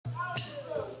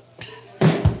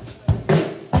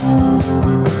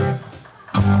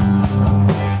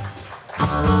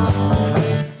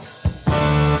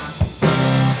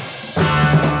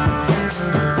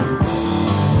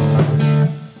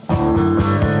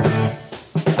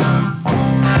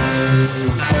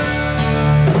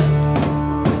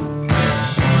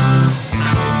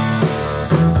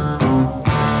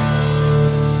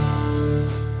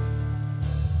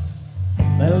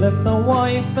There lived a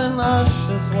wife in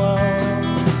Usher's well,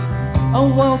 a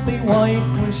wealthy wife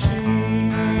was she.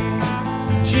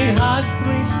 She had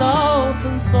 3 stout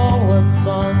and stalwart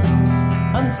sons,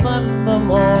 and sent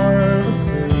them o'er the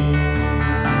sea.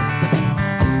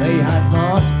 They had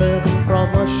not been from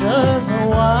Usher's a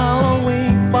well, a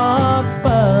week but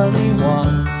barely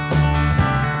one,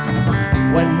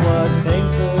 when word came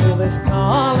to this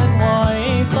calling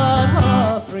wife that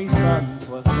her 3 sons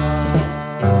were gone.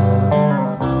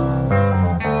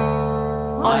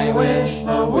 I wish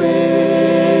the wind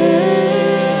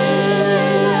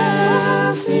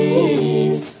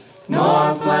ceased,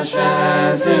 nor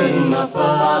flashes in the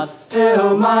flood,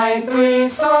 till my 3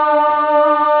 sons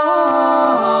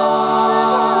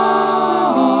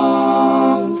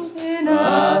in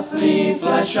earthly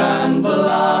flesh and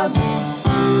blood,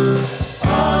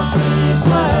 earthly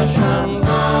flesh and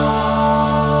blood.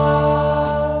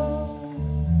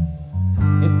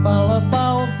 It fell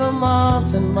about the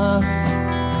mountain mass.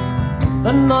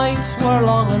 The nights were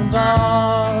long and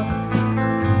dark.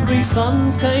 3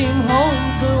 sons came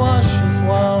home to Usher's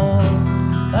well.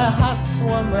 Their hats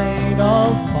were made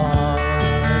of bark,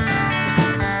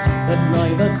 that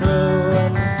neither grew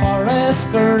in forest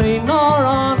green nor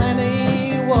on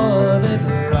any wooded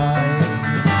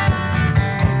rise,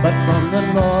 but from the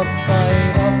north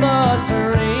side of the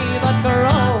tree that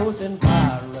grows in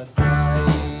paradise.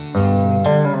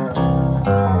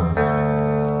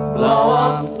 Blow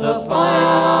up the fire,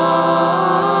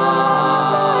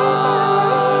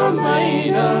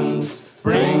 maidens,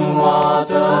 bring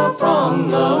water from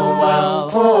the well,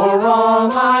 pour on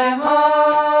my house.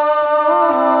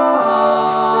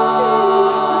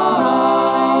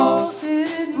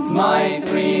 My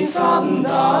 3 sons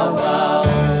are well,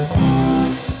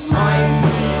 my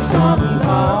 3 sons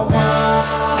are well.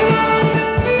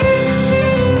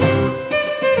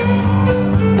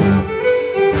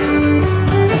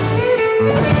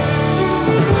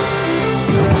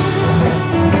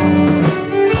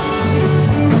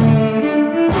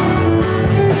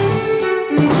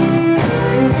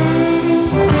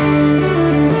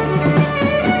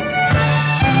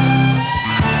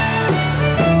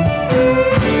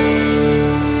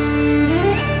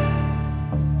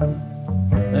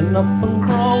 Then up and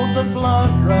crowed the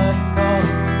blood-red cock,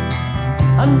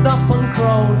 and up and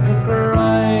crowed the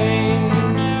grey.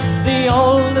 The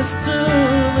oldest to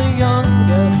the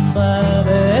youngest said,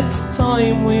 it's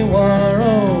time we were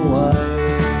away.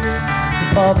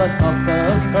 For the cock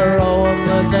does crow and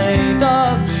the day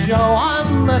doth show,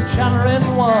 and the chattering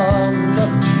one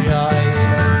doth jive,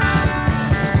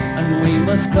 and we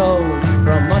must go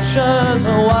from Usher's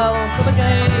well to the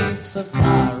gates of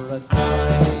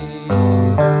paradise.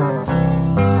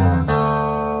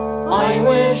 I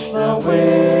wish the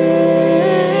wind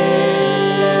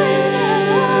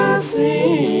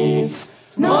ceased,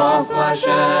 nor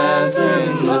flashes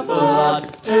in the flood,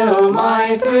 till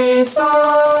my 3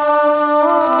 sons